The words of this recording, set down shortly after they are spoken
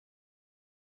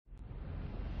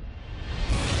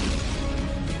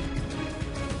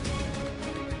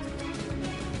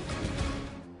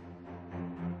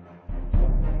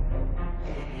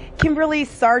Kimberly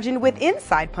Sargent with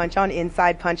Inside Punch on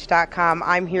InsidePunch.com.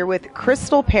 I'm here with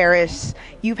Crystal Parrish.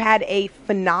 You've had a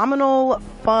phenomenal,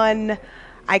 fun,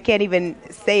 I can't even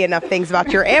say enough things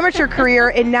about your amateur career,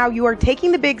 and now you are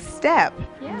taking the big step.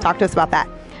 Yeah. Talk to us about that.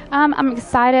 I'm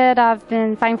excited. I've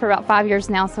been fighting for about 5 years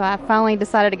now, so I finally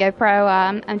decided to go pro.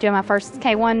 I'm doing my first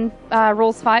K1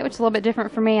 rules fight, which is a little bit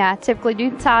different for me. I typically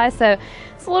do Thai, so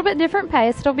it's a little bit different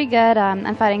pace. It'll be good.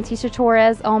 I'm fighting Tecia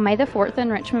Torres on May the 4th in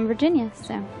Richmond, Virginia.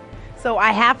 So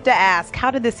I have to ask, how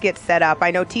did this get set up?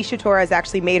 I know Tecia Torres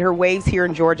actually made her waves here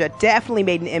in Georgia, definitely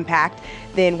made an impact,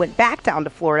 then went back down to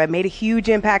Florida, made a huge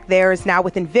impact there, is now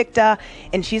with Invicta,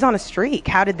 and she's on a streak.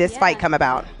 How did this fight come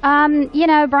about? You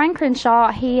know, Brian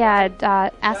Crenshaw, he had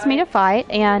asked me to fight,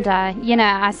 and, you know,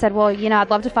 I said, well, you know,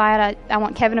 I'd love to fight. I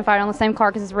want Kevin to fight on the same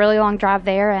card because it's a really long drive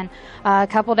there, and a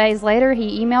couple days later,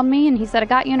 he emailed me, and he said, I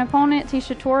got you an opponent,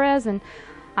 Tecia Torres, and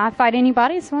I fight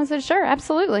anybody, so I said, sure,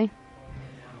 absolutely.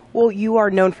 Well, you are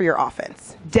known for your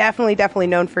offense. Definitely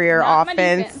known for your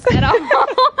offense.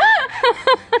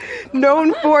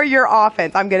 Known for your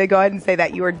offense. I'm going to go ahead and say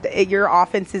that your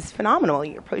offense is phenomenal.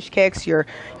 Your push kicks, your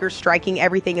striking,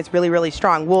 everything is really, really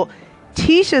strong. Well,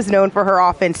 Tecia's known for her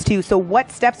offense too. So what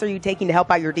steps are you taking to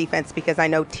help out your defense? Because I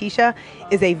know Tecia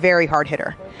is a very hard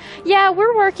hitter. Yeah,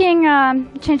 we're working,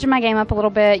 changing my game up a little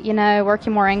bit, you know,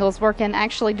 working more angles,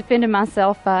 actually defending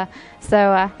myself.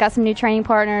 So got some new training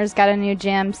partners, got a new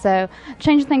gym. So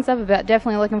changing things up a bit.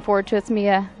 Definitely looking forward to it. It's going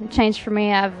to be a change for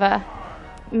me. I've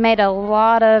made a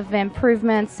lot of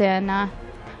improvements, and I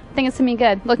think it's going to be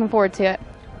good. Looking forward to it.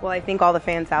 Well, I think all the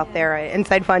fans out there at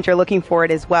Inside Punch are looking for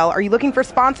it as well. Are you looking for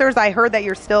sponsors? I heard that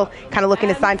you're still kind of looking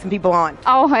to sign some people on.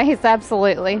 Always,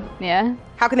 absolutely, yeah.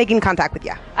 How can they get in contact with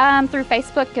you? Through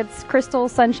Facebook. It's Crystal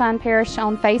Sunshine Parrish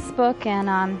on Facebook,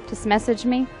 and just message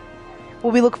me.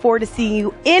 Well, we look forward to seeing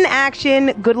you in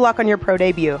action. Good luck on your pro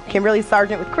debut. Kimberly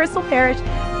Sargent with Crystal Parrish,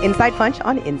 Inside Punch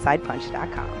on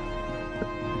InsidePunch.com.